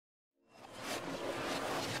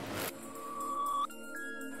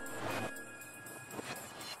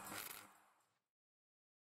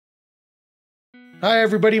Hi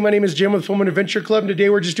everybody, my name is Jim with Full Moon Adventure Club, and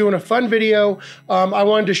today we're just doing a fun video. I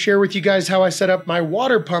wanted to share with you guys how I set up my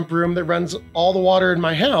water pump room that runs all the water in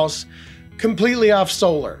my house completely off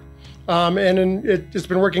solar. It's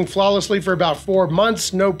been working flawlessly for about 4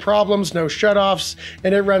 months, no problems, no shutoffs,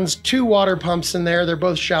 and it runs 2 water pumps in there. They're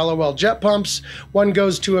both shallow well jet pumps. One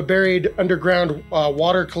goes to a buried underground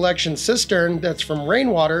water collection cistern that's from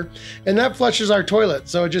rainwater, and that flushes our toilet,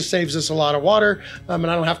 so it just saves us a lot of water, and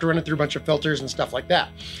I don't have to run it through a bunch of filters and stuff like that.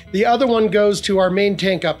 The other one goes to our main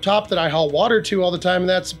tank up top that I haul water to all the time, and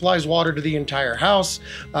that supplies water to the entire house.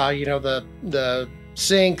 You know, the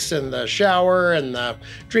sinks and the shower and the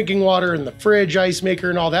drinking water and the fridge, ice maker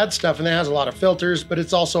and all that stuff, and it has a lot of filters, but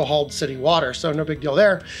it's also hauled city water, so no big deal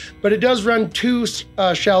there. But it does run 2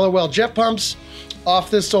 shallow well jet pumps off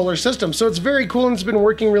this solar system, so it's very cool and it's been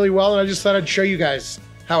working really well, and I just thought I'd show you guys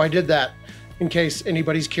how I did that in case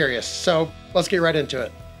anybody's curious. So let's get right into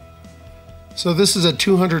it. So this is a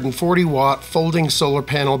 240 watt folding solar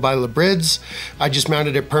panel by Librids. I just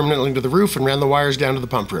mounted it permanently to the roof and ran the wires down to the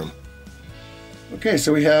pump room. Okay,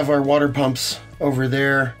 so we have our water pumps over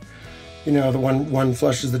there. You know, the one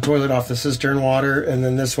flushes the toilet off the cistern water, and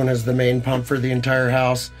then this one is the main pump for the entire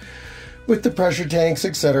house with the pressure tanks,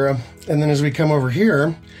 etc. And then as we come over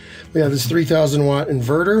here, we have this 3000 watt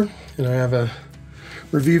inverter, and I have a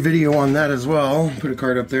review video on that as well. Put a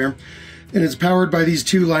card up there. And it's powered by these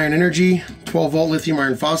 2 LNEX 12 volt lithium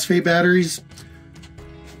iron phosphate batteries.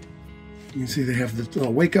 You can see they have the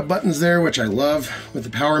little wake up buttons there, which I love, with the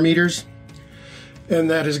power meters. And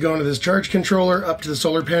that is going to this charge controller up to the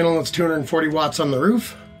solar panel. It's 240 watts on the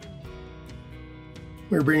roof.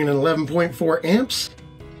 We're bringing in 11.4 amps.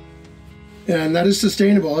 And that is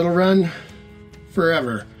sustainable. It'll run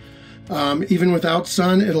forever. Even without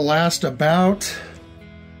sun, it'll last about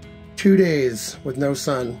 2 days with no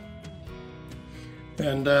sun.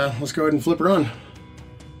 And let's go ahead and flip her on.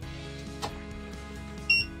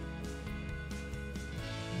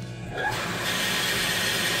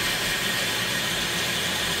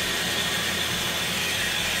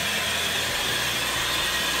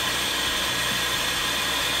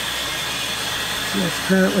 So it's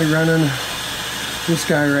currently running this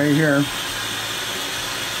guy right here.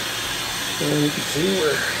 And you can see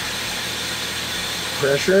we're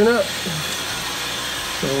pressuring up.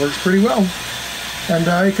 So it works pretty well. And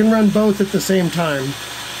I can run both at the same time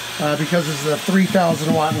because it's a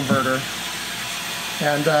 3000 watt inverter.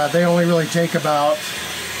 And they only really take about,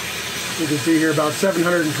 you can see here, about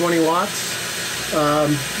 720 watts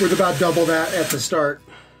with about double that at the start.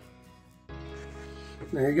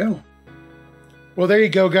 There you go. Well, there you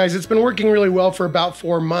go, guys. It's been working really well for about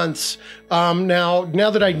 4 months. Now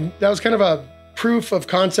that that was kind of a proof of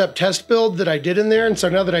concept test build that I did in there. And so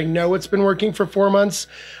now that I know it's been working for 4 months,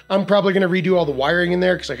 I'm probably going to redo all the wiring in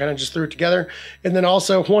there because I kind of just threw it together. And then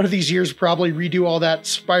also one of these years, probably redo all that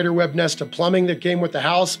spider web nest of plumbing that came with the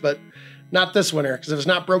house, but not this winter, because if it's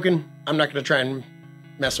not broken, I'm not going to try and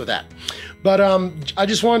mess with that. But I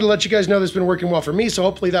just wanted to let you guys know this has been working well for me, so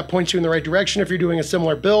hopefully that points you in the right direction if you're doing a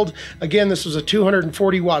similar build. Again, this was a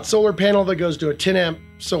 240 watt solar panel that goes to a 10 amp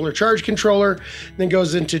solar charge controller, then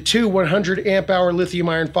goes into 2 100 amp hour lithium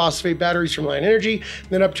iron phosphate batteries from LNEX,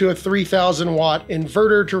 then up to a 3000 watt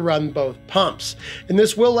inverter to run both pumps. And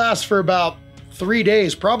this will last for about 3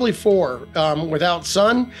 days, probably 4, without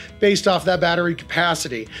sun, based off that battery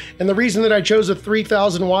capacity. And the reason that I chose a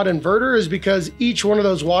 3000 watt inverter is because each one of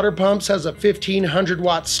those water pumps has a 1500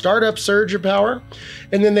 watt startup surge of power,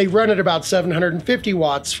 and then they run at about 750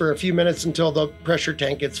 watts for a few minutes until the pressure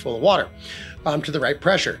tank gets full of water to the right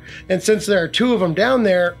pressure. And since there are 2 of them down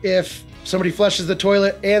there, if somebody flushes the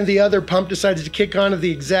toilet and the other pump decides to kick on at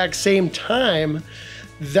the exact same time,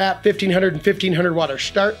 that 1500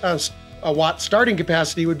 watt starting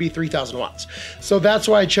capacity would be 3000 watts. So that's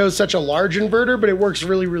why I chose such a large inverter, but it works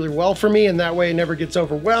really, really well for me, and that way it never gets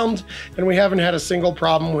overwhelmed, and we haven't had a single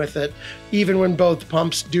problem with it, even when both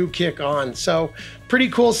pumps do kick on. So pretty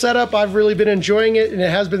cool setup. I've really been enjoying it, and it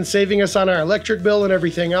has been saving us on our electric bill and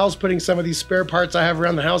everything else, putting some of these spare parts I have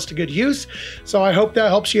around the house to good use. So I hope that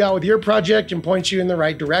helps you out with your project and points you in the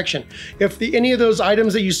right direction. If any of those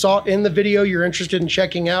items that you saw in the video you're interested in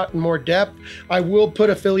checking out in more depth, I will put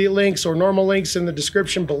affiliate links or normal links in the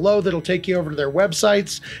description below that'll take you over to their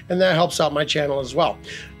websites, and that helps out my channel as well.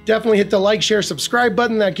 Definitely hit the like, share, subscribe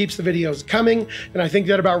button. That keeps the videos coming. And I think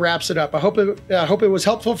that about wraps it up. I hope it was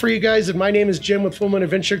helpful for you guys. And my name is Jim with Full Moon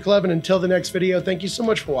Adventure Club. And until the next video, thank you so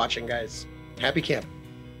much for watching, guys. Happy camping.